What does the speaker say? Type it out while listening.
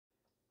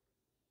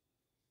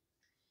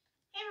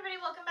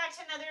welcome back to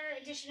another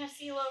edition of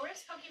CeeLo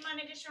Rips Pokemon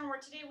Edition, where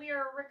today we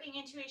are ripping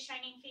into a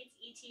Shining Fates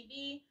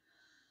ETB.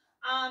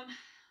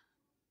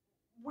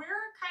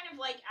 We're kind of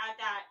like at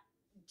that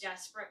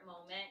desperate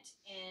moment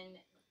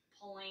in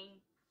pulling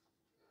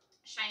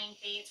Shining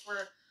Fates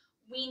where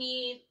we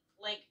need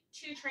like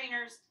 2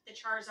 trainers, the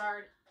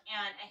Charizard,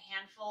 and a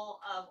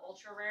handful of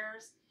ultra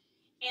rares.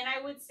 And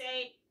I would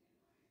say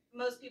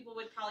most people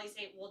would probably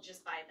say, we'll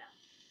just buy them.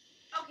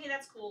 Okay,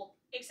 that's cool.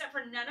 Except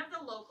for none of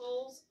the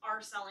locals are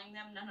selling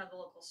them. None of the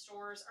local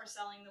stores are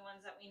selling the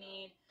ones that we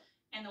need.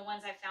 And the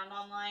ones I found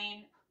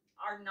online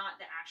are not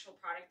the actual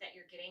product that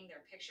you're getting.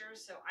 They're pictures.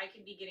 So I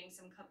could be getting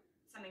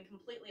something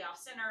completely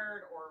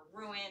off-centered or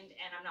ruined,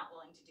 and I'm not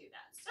willing to do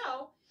that.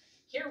 So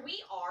here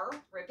we are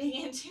ripping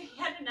into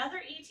yet another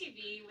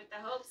ETB with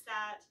the hopes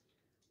that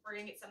we're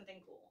going to get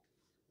something cool.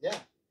 Yeah,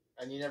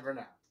 and you never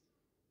know.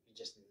 You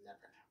just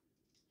never know.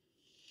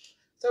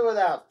 So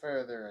without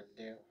further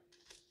ado,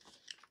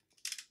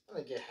 I'm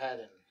going to get ahead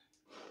and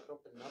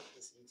open up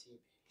this ETB.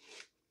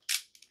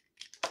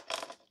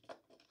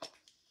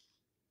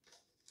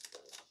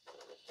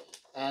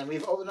 And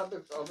we've opened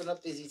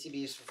up these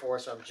ETBs before,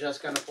 so I'm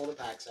just going to pull the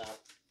packs out.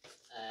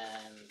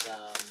 And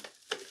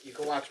you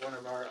can watch one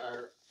of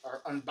our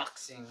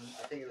unboxing.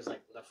 I think it was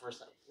like the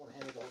first one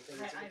handed the whole thing.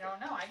 I don't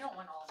know. I don't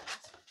want all of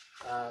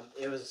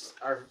that. It was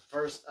our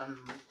first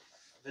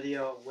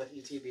video with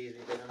ETBs.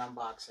 We did an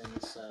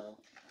unboxing, so...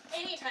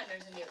 Anytime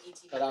there's a new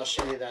ETB. But I'll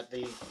show you that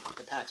the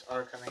packs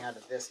are coming out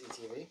of this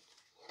ETB.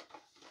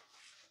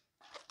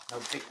 No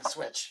bait and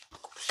switch.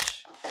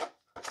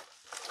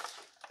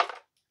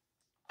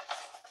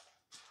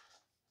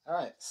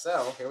 Alright,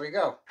 so here we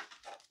go.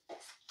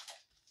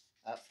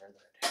 Without further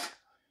ado.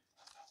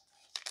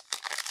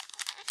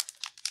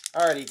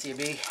 Alright,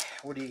 ETB,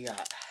 what do you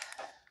got?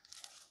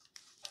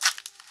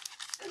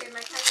 Okay, my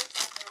camera's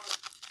back on.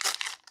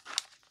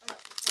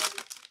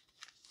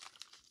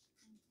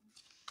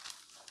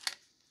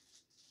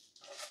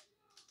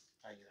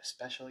 Are you a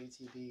special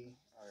ETB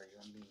or are you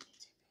a mean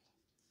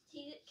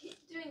ETB? He's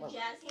doing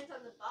jazz hands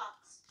on the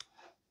box.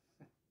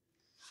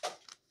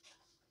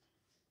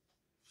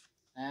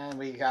 And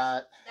we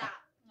got That.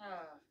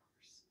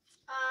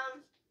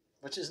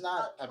 which is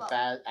not a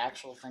bad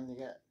actual thing to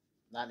get.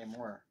 Not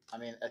anymore. I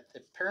mean,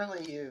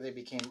 apparently either they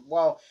became...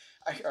 Well,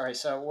 alright,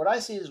 so what I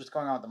see is what's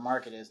going on with the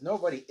market is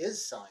nobody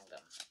is selling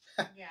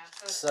them. Yeah.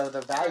 So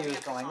the value is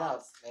going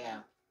up.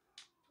 Yeah.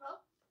 Oh.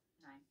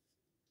 9.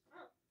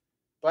 Oh.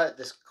 But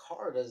this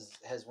card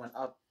has went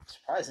up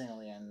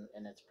surprisingly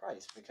in its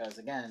price because,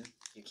 again,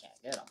 you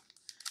can't get them.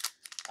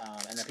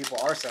 And the people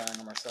are selling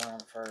them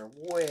for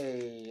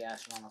way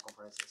astronomical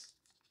prices.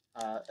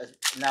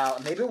 Now,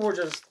 maybe we're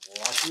just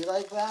lucky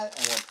like that,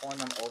 and we're pulling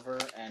them over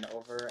and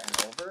over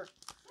and over,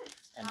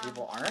 and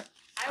people aren't.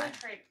 I would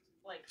trade,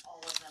 like, all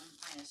of them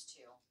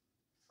 -2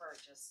 for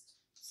just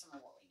some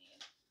of what we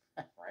need.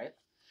 Right?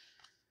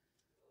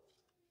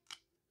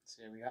 Let's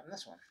see what we got in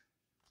this one.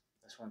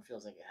 This one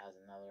feels like it has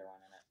another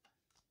one in it.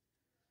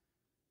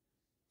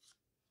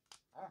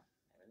 Oh,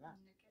 maybe not.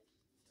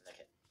 Nick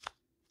it.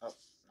 Oh,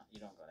 no, you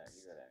don't go there.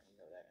 You go there. You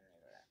go there, and you go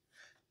there.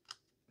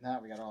 Now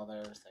we got all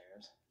those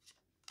theirs.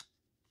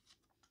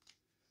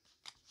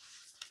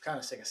 Kind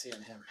of sick of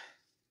seeing him.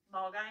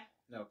 Ball guy?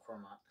 No,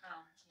 Cormont.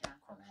 Oh, yeah.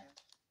 Cormant.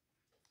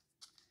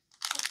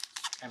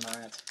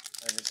 Amaranth.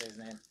 Whatever you say his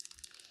name.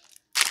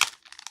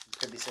 You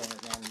could be saying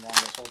his name wrong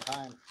this whole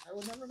time. I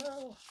would never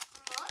know.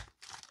 What?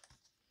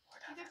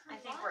 I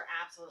think we're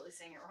absolutely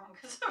saying it wrong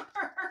because of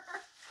her.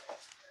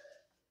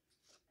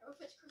 Or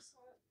if it's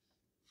croissant.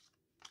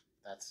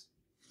 That's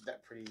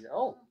that pretty...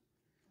 Oh!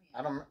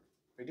 I don't...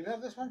 We do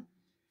have this one?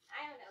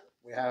 I don't know.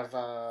 We have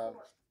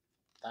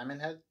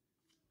Diamond Head.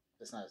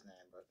 That's not his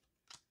name, but...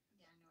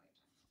 Yeah, I know what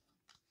you're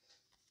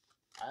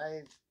talking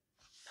about.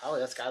 Probably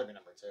that's got to be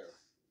number 2.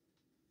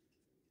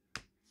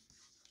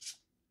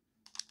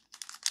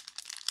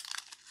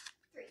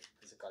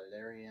 It's a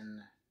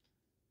Galarian.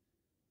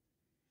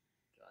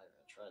 I'm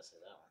gonna try to say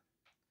that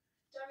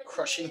one.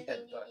 Crushing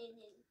headbutt.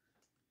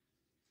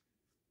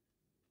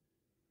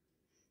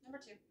 Number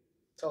 2.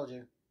 Told you.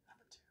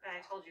 Number 2. But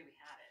I told you we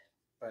had it.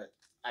 But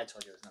I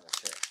told you it was number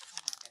 2.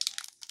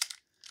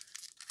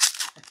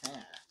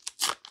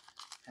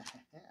 Oh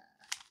my goodness.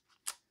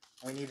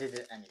 We needed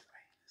it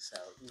anyway,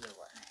 so either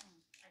way. I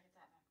get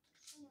that back.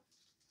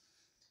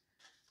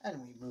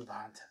 And we move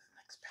on to the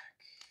next pack,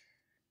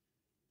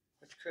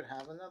 which could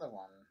have another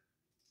one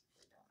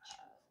we don't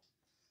have.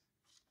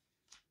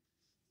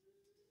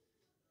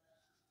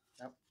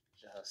 Nope,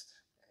 just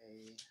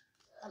a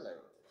hello.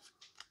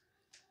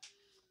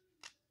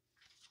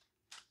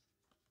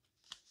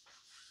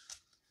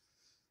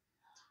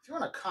 If you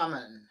want to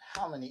comment on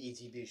how many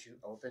ETBs you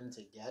open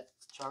to get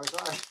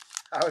Charizard,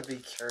 I would be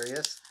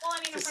curious. Well, I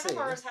mean, a friend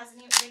of ours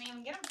didn't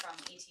even get them from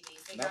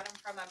ETBs. They got them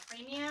from a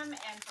premium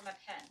and from a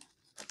pen.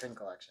 A pin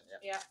collection,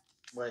 yep. Yep.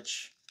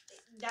 Which...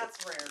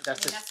 That's rare.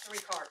 That's 3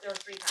 cards. There were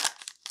 3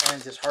 packs.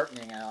 And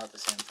disheartening all at the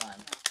same time.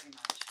 Yeah, pretty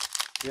much.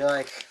 You're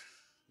like,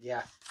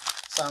 yeah,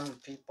 some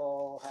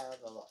people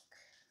have a look.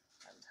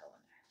 I'm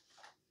telling you.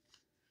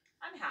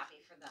 I'm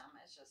happy for them.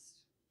 It's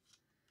just,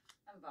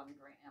 I'm bummed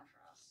right now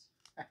for us.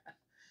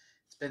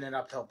 It's been an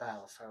uphill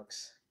battle,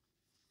 folks.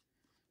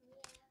 Yeah.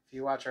 If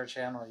you watch our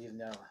channel, you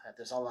know that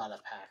there's a lot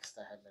of packs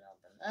that have been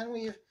opened. And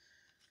we've, for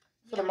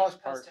You the haven't most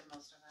even part... posted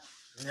most of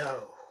it.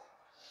 No.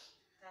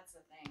 That's the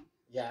thing.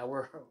 Yeah,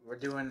 we're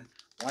doing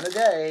one a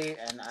day,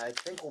 and I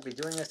think we'll be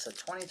doing this to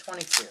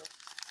 2022.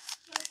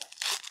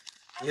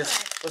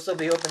 Yes, we'll still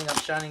be opening up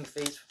Shining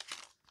Fates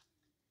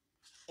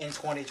in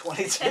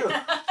 2022.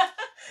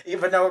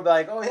 Even though we're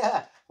like, oh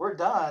yeah, we're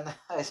done.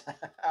 I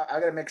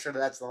gotta make sure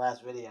that's the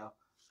last video.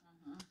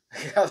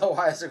 Mm-hmm.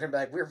 Otherwise, they're gonna be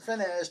like, we're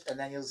finished, and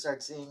then you'll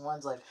start seeing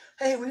ones like,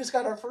 hey, we just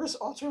got our first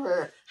ultra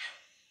rare.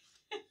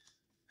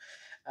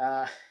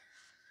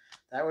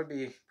 That would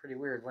be pretty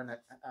weird, wouldn't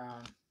it?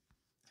 That'd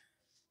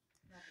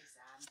be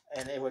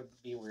sad. And it would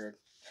be weird.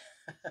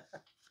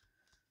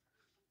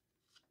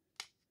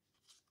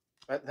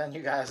 But then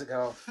you guys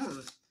go,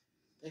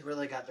 they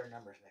really got their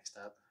numbers mixed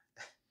up.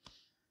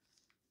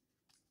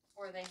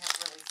 Or they have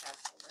really sad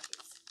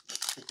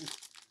celebrities.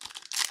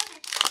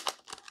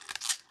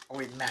 Or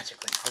we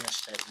magically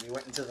finished it. We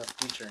went into the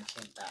future and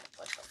came back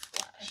like a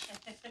flash.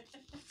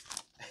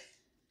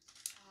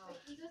 Oh, Wait,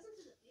 he goes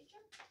into the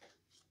future?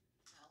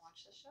 I'll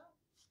watch the show.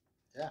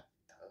 Yeah.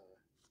 That's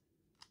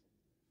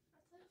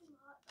like a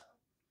lot, though.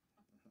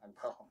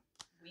 Well,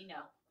 We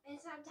know. And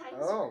it's not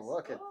dinosaurs. oh,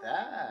 look at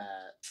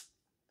that.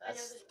 I know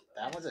That's, the-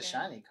 that was a That's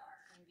shiny card.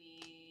 It's gonna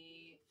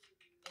be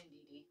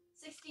NDD.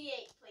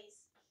 68, please.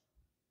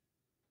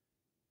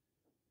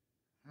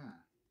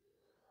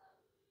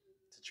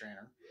 It's a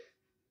trainer.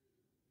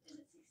 Is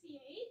it 68?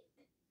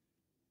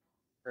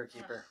 Bird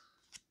Keeper.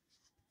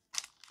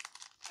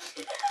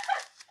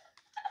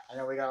 I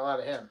know we got a lot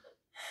of him.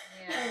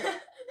 Yeah,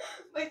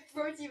 My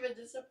throat's even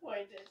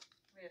disappointed.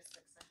 we have 6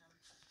 of him.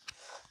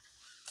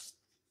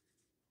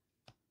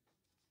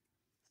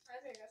 I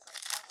think that's like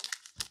 7.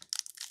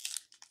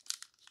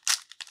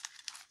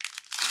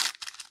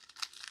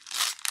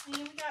 I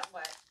mean, we got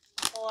what?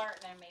 Full art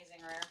and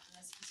amazing rare from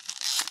this.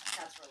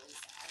 That's really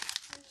sad.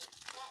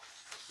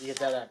 You get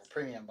that at a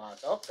premium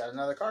box. Oh, got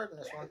another card in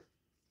this one.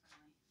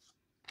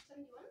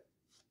 71?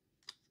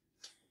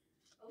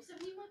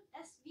 071?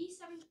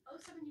 SV7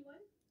 071?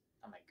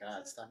 Oh my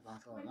god, stop going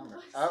through the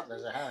numbers. Oh,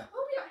 there's a hat. Oh,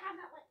 we don't have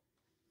that one.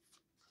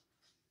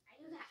 I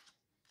know that.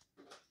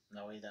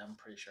 No, I'm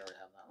pretty sure we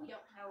have that We one.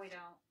 don't have No, we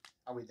don't.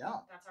 Oh, we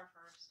don't? That's our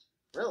first.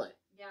 Really?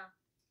 Yeah,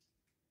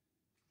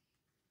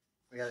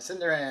 We got a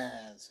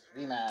Cinderance,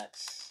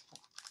 Vmax.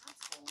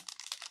 that's cool.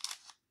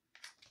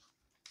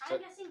 I'm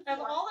guessing Of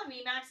 4. all the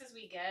VMAXs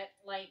we get,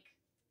 like,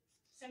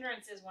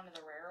 Cinderance is one of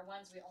the rarer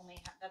ones. We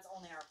only have, that's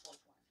only our 4th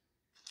one.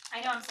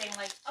 I know I'm saying,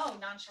 like, oh,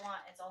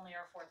 nonchalant, it's only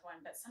our 4th one,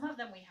 but some of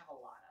them we have a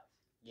lot of.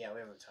 Yeah, we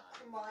have a ton.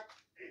 Vermont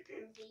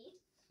V.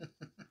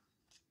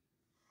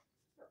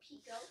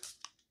 Pico.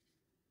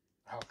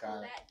 Oh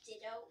god. That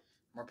Ditto.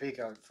 More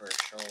Pico for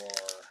sure.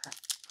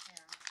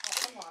 Yeah,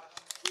 a lot of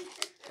them.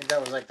 I think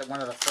that was like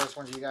one of the first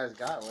ones you guys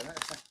got, wasn't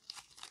it?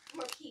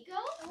 More Pico.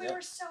 And we Yep.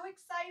 were so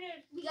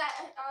excited. We got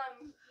a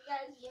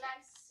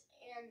VMAX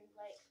and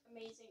like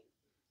amazing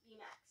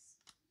VMAX.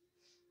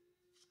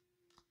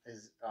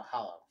 Is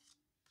hollow.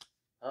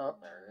 Oh,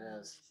 there it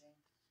is.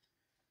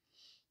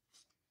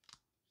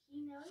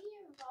 You know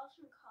you're involved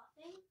from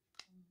coughing?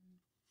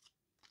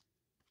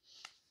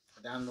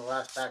 We're down to the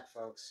last pack,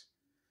 folks.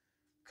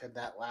 Could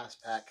that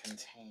last pack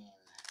contain?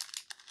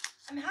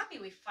 I'm happy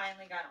we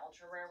finally got an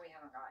ultra rare we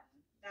haven't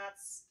gotten.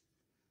 That's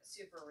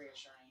super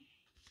reassuring.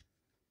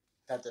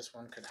 That this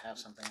one could have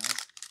something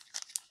else?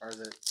 Or is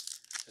it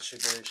the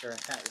super reassuring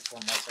that this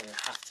one must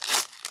have to?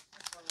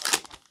 That's what we're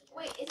looking at today.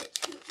 Wait, is it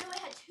 2? No, I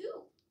had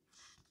 2.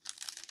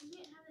 We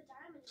didn't have the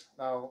diamond.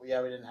 Oh,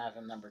 yeah, we didn't have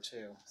him number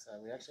 2, so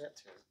we actually got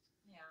 2.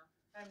 Yeah,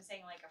 but I'm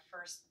saying like a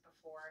first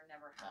before,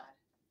 never had.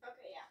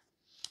 Okay, yeah.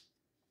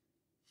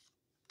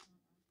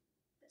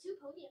 The 2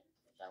 podium.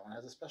 That one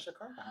has a special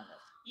card behind it.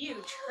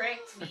 You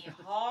tricked me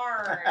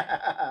hard.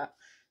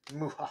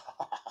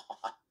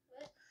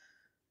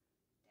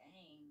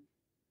 Dang.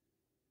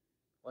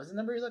 What's the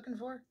number you're looking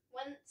for?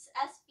 One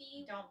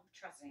SV Don't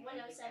trust me. I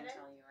 107? can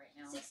tell you right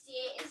now.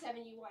 68 and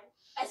 71.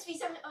 SV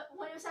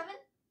 107?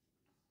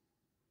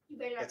 You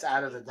better not. It's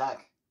out of the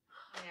deck.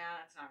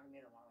 Yeah, that's not gonna be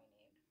the one we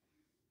need.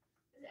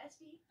 Is it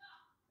SV?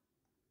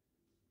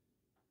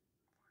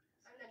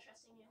 I'm not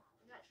trusting you.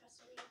 I'm not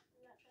trusting you.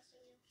 I'm not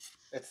trusting you.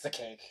 It's the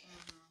cake.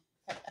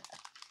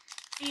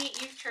 See,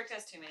 you've tricked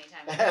us too many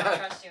times. I don't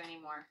trust you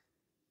anymore.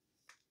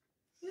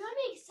 You got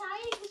me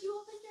excited because you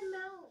opened your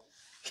mouth.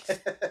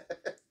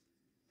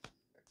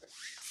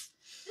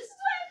 This is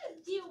what I have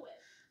to deal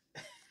with.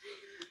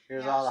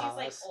 Here's Yeah, all the she's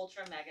like hollows.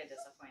 ultra mega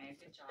disappointed.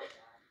 Good job,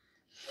 Dad.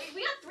 Wait,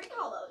 we got 3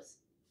 hollows.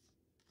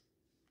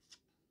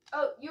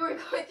 Oh, you were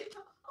going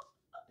through.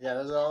 Yeah,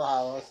 those are all the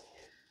hollows.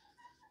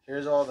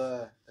 Here's all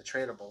the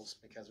tradables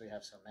because we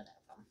have so many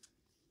of them.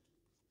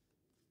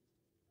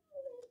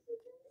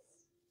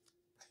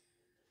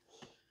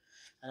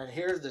 And then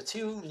here's the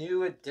 2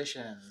 new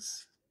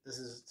additions. This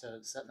is to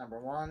set number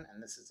 1,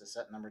 and this is to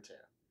set number 2.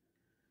 Thank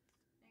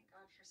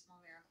God for small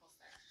miracles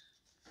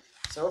there.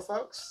 So,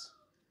 folks,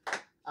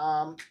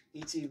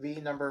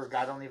 ETB number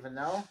I don't even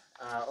know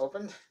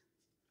opened.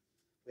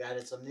 We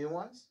added some new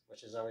ones,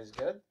 which is always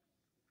good.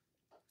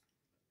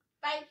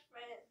 Bye,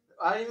 friend.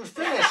 I didn't even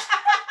finish.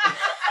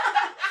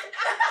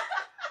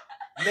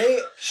 Make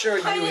sure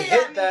you Point it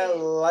hit at that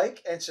me.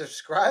 like and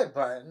subscribe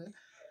button.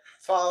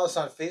 Follow us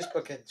on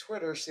Facebook and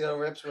Twitter, Seal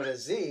Rips with a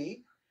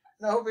Z.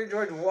 And I hope you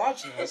enjoyed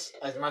watching this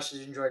as much as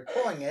you enjoyed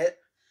pulling it.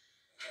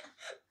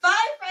 Bye,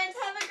 friends.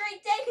 Have a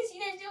great day because you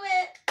didn't do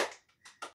it.